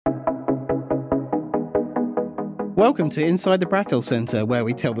Welcome to Inside the Bradfield Centre, where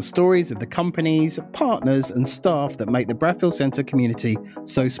we tell the stories of the companies, partners and staff that make the Bradfield Centre community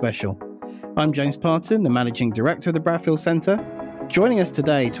so special. I'm James Parton, the Managing Director of the Bradfield Centre. Joining us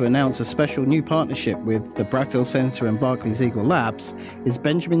today to announce a special new partnership with the Bradfield Centre and Barclays Eagle Labs is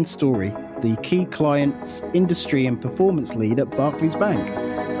Benjamin Story, the Key Clients, Industry and Performance Lead at Barclays Bank.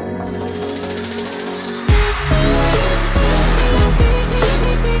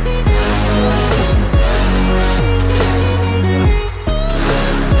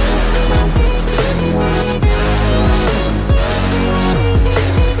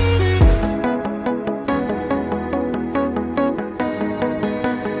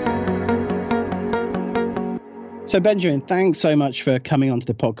 So Benjamin, thanks so much for coming onto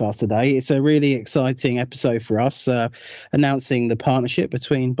the podcast today. It's a really exciting episode for us, announcing the partnership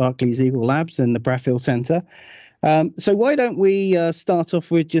between Barclays Eagle Labs and the Bradfield Centre. So why don't we start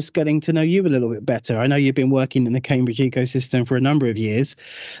off with just getting to know you a little bit better? I know you've been working in the Cambridge ecosystem for a number of years,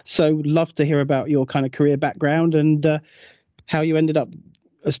 so love to hear about your kind of career background and how you ended up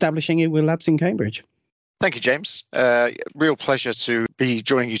establishing Eagle Labs in Cambridge. Thank you, James. Real pleasure to be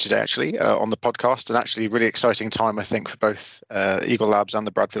joining you today, actually, on the podcast, and actually really exciting time, I think, for both Eagle Labs and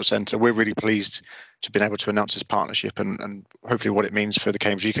the Bradfield Centre. We're really pleased to have been able to announce this partnership and hopefully what it means for the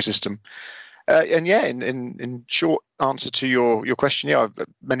Cambridge ecosystem. In short answer to your question,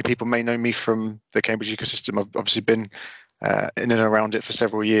 many people may know me from the Cambridge ecosystem. I've obviously been in and around it for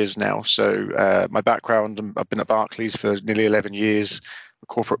several years now. So my background, I've been at Barclays for nearly 11 years. A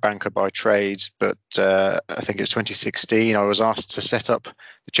corporate banker by trade, but I think it was 2016 I was asked to set up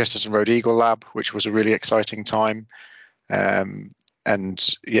the Chesterton Road Eagle Lab, which was a really exciting time, we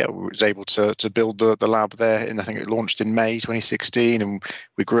was able to build the lab there, and I think it launched in May 2016, and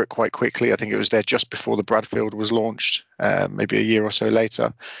we grew it quite quickly. I think it was there just before the Bradfield was launched, maybe a year or so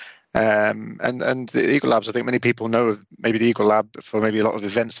later. And the Eagle Labs, I think many people know of maybe the Eagle Lab for maybe a lot of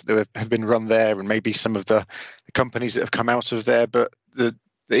events that have been run there, and maybe some of the companies that have come out of there. But the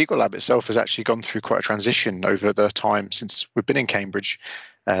Eagle Lab itself has actually gone through quite a transition over the time since we've been in Cambridge.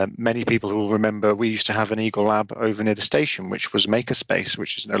 Many people will remember we used to have an Eagle Lab over near the station, which was Makerspace,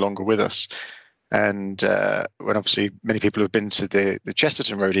 which is no longer with us. And when obviously many people who have been to the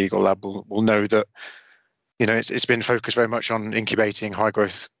Chesterton Road Eagle Lab will know that, you know, it's been focused very much on incubating high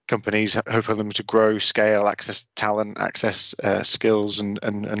growth companies, hoping them to grow, scale, access talent, access skills,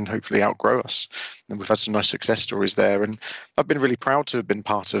 and hopefully outgrow us. And we've had some nice success stories there. And I've been really proud to have been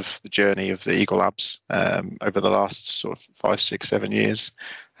part of the journey of the Eagle Labs over the last sort of 5, 6, 7 years.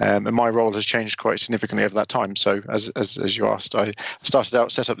 And my role has changed quite significantly over that time. So as you asked, I started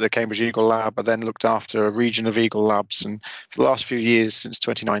out, set up the Cambridge Eagle Lab. I then looked after a region of Eagle Labs. And for the last few years, since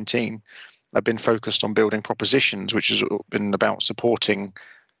 2019, I've been focused on building propositions, which has been about supporting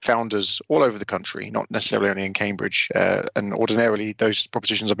founders all over the country, not necessarily only in Cambridge. And ordinarily, those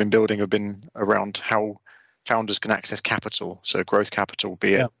propositions I've been building have been around how founders can access capital, so growth capital,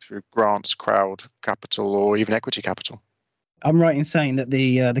 be it through grants, crowd capital, or even equity capital. I'm right in saying that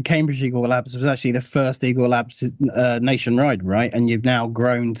the Cambridge Eagle Labs was actually the first Eagle Labs nationwide, right? And you've now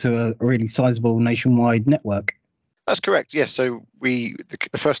grown to a really sizable nationwide network. That's correct. Yes. So the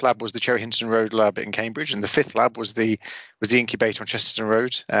first lab was the Cherry Hinton Road lab in Cambridge, and the fifth lab was the incubator on Chesterton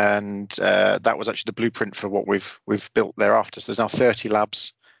Road, and that was actually the blueprint for what we've built thereafter. So there's now 30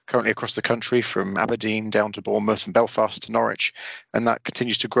 labs currently across the country, from Aberdeen down to Bournemouth and Belfast to Norwich, and that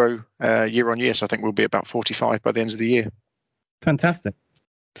continues to grow year on year. So I think we'll be about 45 by the end of the year. Fantastic.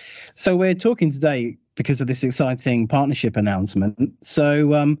 So we're talking today because of this exciting partnership announcement.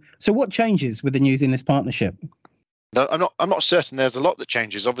 So what changes with the news in this partnership? No, I'm not certain. There's a lot that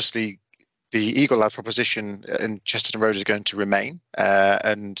changes. Obviously, the Eagle Lab proposition in Chesterton Road is going to remain,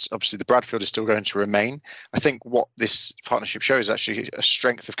 and obviously the Bradfield is still going to remain. I think what this partnership shows is actually a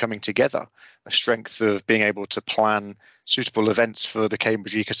strength of coming together, a strength of being able to plan suitable events for the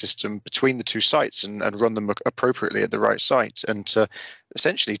Cambridge ecosystem between the two sites and run them appropriately at the right site, and to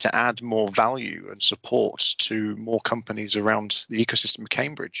essentially to add more value and support to more companies around the ecosystem of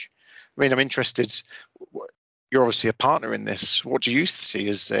Cambridge. I mean, I'm interested. You're obviously a partner in this. What do you see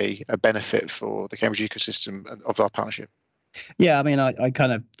as a benefit for the Cambridge ecosystem of our partnership? Yeah, I mean, I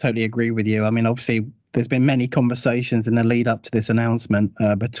kind of totally agree with you. I mean, obviously, there's been many conversations in the lead up to this announcement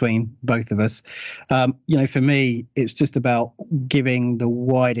between both of us. For me, it's just about giving the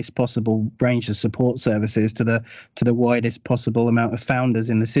widest possible range of support services to the widest possible amount of founders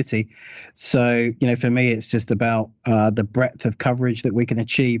in the city. So, for me, it's just about the breadth of coverage that we can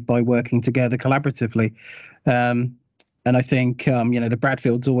achieve by working together collaboratively. And I think, the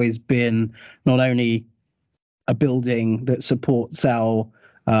Bradfield's always been not only a building that supports our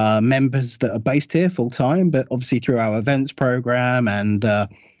members that are based here full time, but obviously through our events program and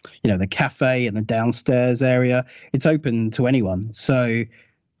the cafe and the downstairs area, it's open to anyone. So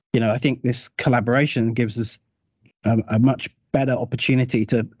I think this collaboration gives us a much better opportunity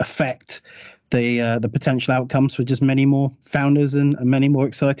to affect the potential outcomes for just many more founders and many more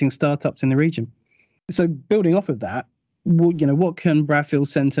exciting startups in the region. So building off of that, what can Bradfield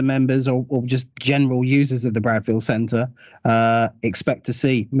Centre members or just general users of the Bradfield Centre expect to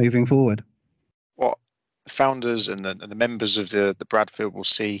see moving forward? What founders and the members of the Bradfield will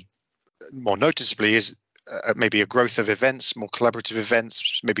see more noticeably is maybe a growth of events, more collaborative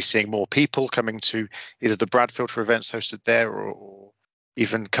events, maybe seeing more people coming to either the Bradfield for events hosted there or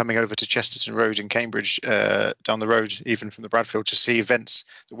even coming over to Chesterton Road in Cambridge down the road, even from the Bradfield, to see events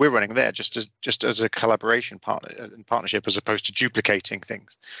that we're running there just as a collaboration partnership as opposed to duplicating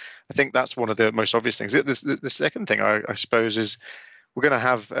things. I think that's one of the most obvious things. The second thing I suppose is we're going to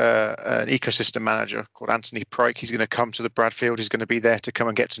have an ecosystem manager called Anthony Pryke. He's going to come to the Bradfield. He's going to be there to come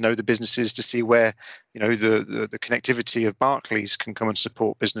and get to know the businesses, to see where the connectivity of Barclays can come and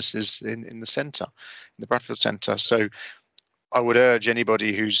support businesses in the centre, in the Bradfield Centre. So I would urge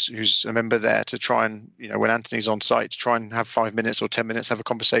anybody who's a member there to try and, when Anthony's on site, to try and have 5 minutes or 10 minutes, have a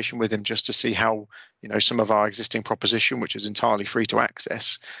conversation with him just to see how, some of our existing proposition, which is entirely free to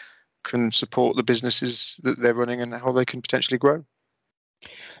access, can support the businesses that they're running and how they can potentially grow.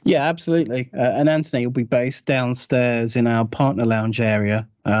 Yeah, absolutely. And Anthony will be based downstairs in our partner lounge area,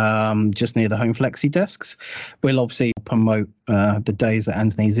 just near the Home Flexi desks. We'll obviously promote the days that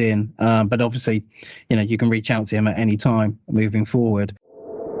Anthony's in, but obviously, you can reach out to him at any time moving forward.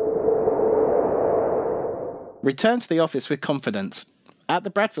 Return to the office with confidence. At the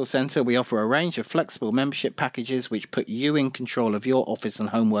Bradfield Centre, we offer a range of flexible membership packages which put you in control of your office and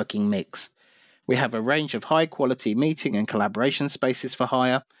home working mix. We have a range of high-quality meeting and collaboration spaces for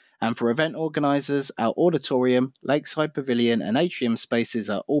hire, and for event organisers, our auditorium, lakeside pavilion and atrium spaces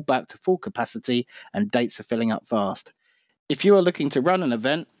are all back to full capacity and dates are filling up fast. If you are looking to run an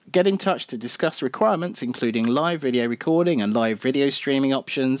event, get in touch to discuss requirements including live video recording and live video streaming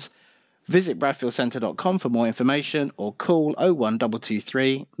options. Visit bradfieldcentre.com for more information or call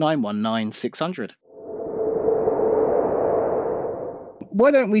 01223 919 600. Why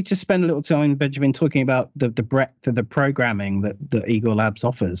don't we just spend a little time, Benjamin, talking about the breadth of the programming that Eagle Labs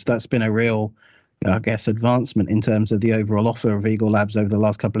offers? That's been a real, advancement in terms of the overall offer of Eagle Labs over the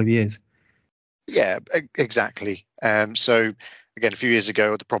last couple of years. Yeah, exactly. So again, a few years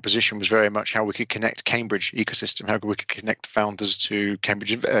ago, the proposition was very much how we could connect Cambridge ecosystem, how we could connect founders to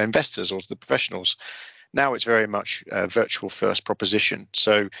Cambridge investors or to the professionals. Now it's very much a virtual first proposition.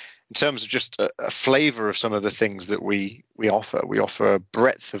 So in terms of just a flavour of some of the things that we offer a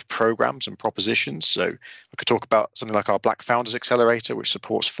breadth of programs and propositions. So I could talk about something like our Black Founders Accelerator, which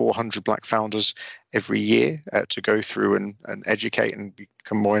supports 400 Black founders every year to go through and educate and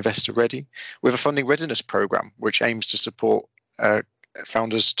become more investor ready. We have a funding readiness program, which aims to support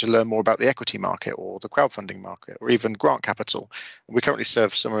founders to learn more about the equity market or the crowdfunding market or even grant capital. We currently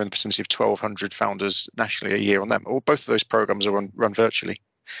serve somewhere in the vicinity of 1,200 founders nationally a year on them. Both of those programs are run virtually.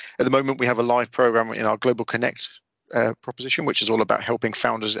 At the moment, we have a live program in our Global Connect proposition, which is all about helping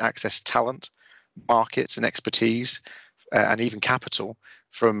founders access talent, markets and expertise and even capital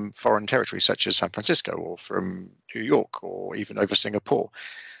from foreign territories such as San Francisco or from New York or even over Singapore.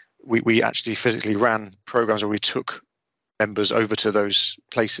 We actually physically ran programs where we took members over to those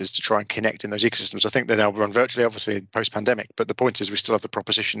places to try and connect in those ecosystems. I think they now run virtually, obviously post-pandemic, but the point is we still have the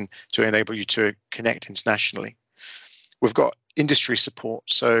proposition to enable you to connect internationally. We've got industry support,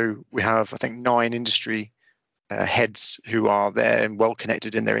 so we have, I think, 9 industry heads who are there and well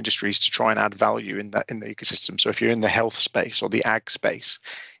connected in their industries to try and add value in the ecosystem. So if you're in the health space or the ag space,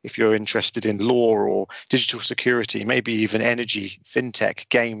 if you're interested in law or digital security, maybe even energy, fintech,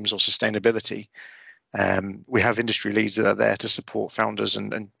 games or sustainability, we have industry leads that are there to support founders,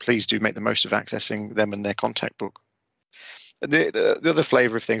 and please do make the most of accessing them and their contact book. The other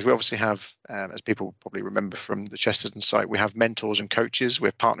flavour of things, we obviously have, as people probably remember from the Chesterton site, we have mentors and coaches. We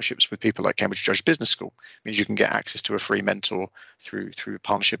have partnerships with people like Cambridge Judge Business School. It means you can get access to a free mentor through a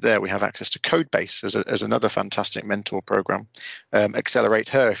partnership there. We have access to Codebase as another fantastic mentor program. Accelerate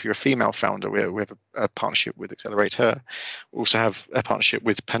Her, if you're a female founder, we have a partnership with Accelerate Her. We also have a partnership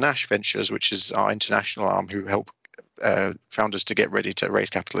with Panache Ventures, which is our international arm who help founders to get ready to raise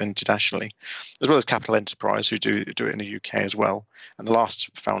capital internationally, as well as Capital Enterprise, who do it in the UK as well. And the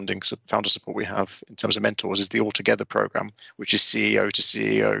last founder support we have in terms of mentors is the Altogether program, which is CEO to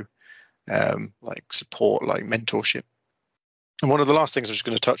CEO, like support, like mentorship. And one of the last things I'm just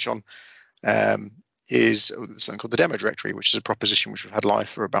going to touch on is something called the demo directory, which is a proposition which we've had live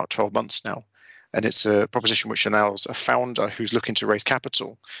for about 12 months now. And it's a proposition which allows a founder who's looking to raise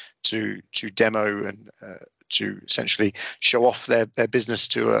capital to demo and to essentially show off their business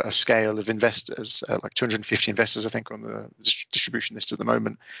to a scale of investors, like 250 investors, I think, on the distribution list at the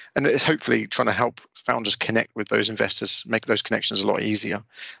moment. And it's hopefully trying to help founders connect with those investors, make those connections a lot easier.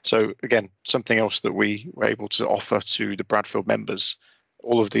 So again, something else that we were able to offer to the Bradfield members.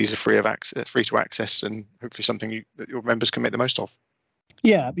 All of these are free to access, and hopefully something that your members can make the most of.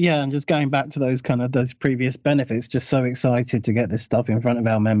 Yeah, and just going back to those previous benefits, just so excited to get this stuff in front of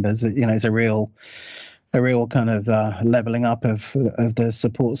our members. It's a real kind of leveling up of the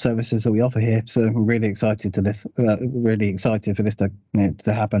support services that we offer here. So we're really excited for this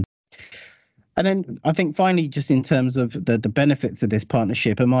to happen. And then I think finally, just in terms of the benefits of this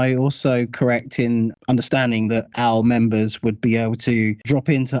partnership, am I also correct in understanding that our members would be able to drop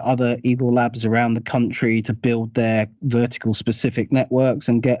into other Eagle labs around the country to build their vertical specific networks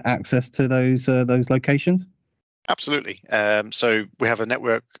and get access to those locations? Absolutely. So we have a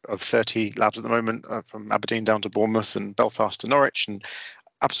network of 30 labs at the moment, from Aberdeen down to Bournemouth and Belfast to Norwich. And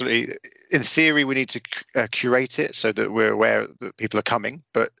absolutely, in theory, we need to curate it so that we're aware that people are coming.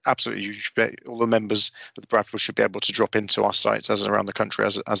 But absolutely, all the members of the Bradfield should be able to drop into our sites as and around the country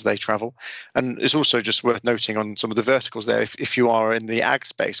as they travel. And it's also just worth noting on some of the verticals there, if you are in the ag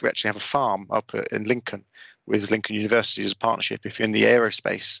space, we actually have a farm up in Lincoln with Lincoln University as a partnership. If you're in the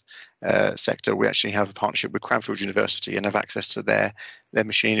aerospace sector, we actually have a partnership with Cranfield University and have access to their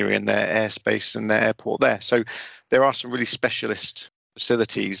machinery and their airspace and their airport there. So there are some really specialist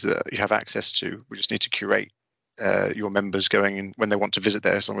facilities that you have access to. We just need to curate your members going in when they want to visit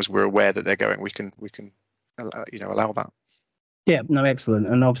there. As long as we're aware that they're going, we can allow that. Yeah, no, excellent.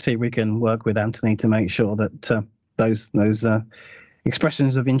 And obviously we can work with Anthony to make sure that those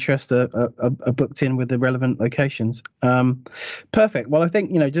expressions of interest are booked in with the relevant locations. Perfect. Well, I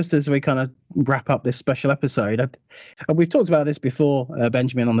think, just as we kind of wrap up this special episode, we've talked about this before,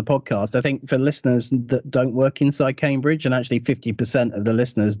 Benjamin, on the podcast. I think for listeners that don't work inside Cambridge, and actually 50% of the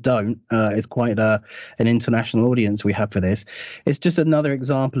listeners don't, it's quite an international audience we have for this. It's just another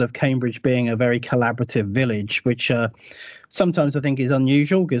example of Cambridge being a very collaborative village, which sometimes I think is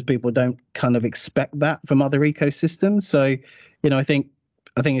unusual because people don't kind of expect that from other ecosystems. So, I think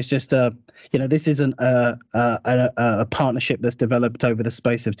it's just this isn't a partnership that's developed over the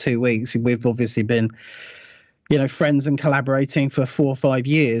space of 2 weeks. We've obviously been, friends and collaborating for 4 or 5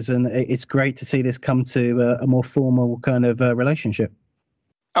 years, and it's great to see this come to a more formal kind of relationship.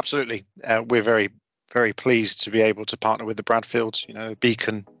 Absolutely, we're very, very pleased to be able to partner with the Bradfield, a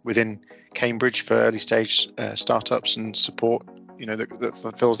beacon within Cambridge for early stage startups and support. That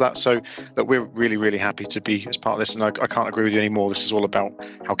fulfills that. So that we're really, really happy to be as part of this. And I can't agree with you anymore. This is all about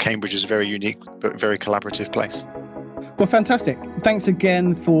how Cambridge is a very unique but very collaborative place. Well, fantastic. Thanks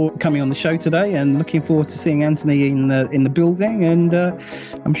again for coming on the show today, and looking forward to seeing Anthony in the building. And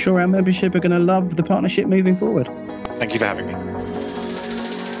I'm sure our membership are going to love the partnership moving forward. Thank you for having me.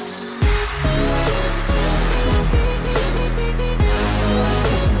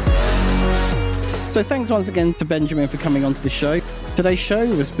 So thanks once again to Benjamin for coming onto the show. Today's show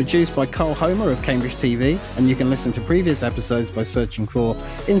was produced by Carl Homer of Cambridge TV, and you can listen to previous episodes by searching for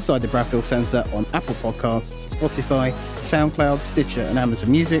Inside the Bradfield Centre on Apple Podcasts, Spotify, SoundCloud, Stitcher and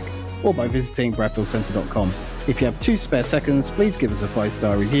Amazon Music, or by visiting bradfieldcentre.com. If you have 2 spare seconds, please give us a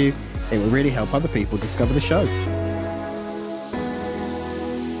 5-star review. It will really help other people discover the show.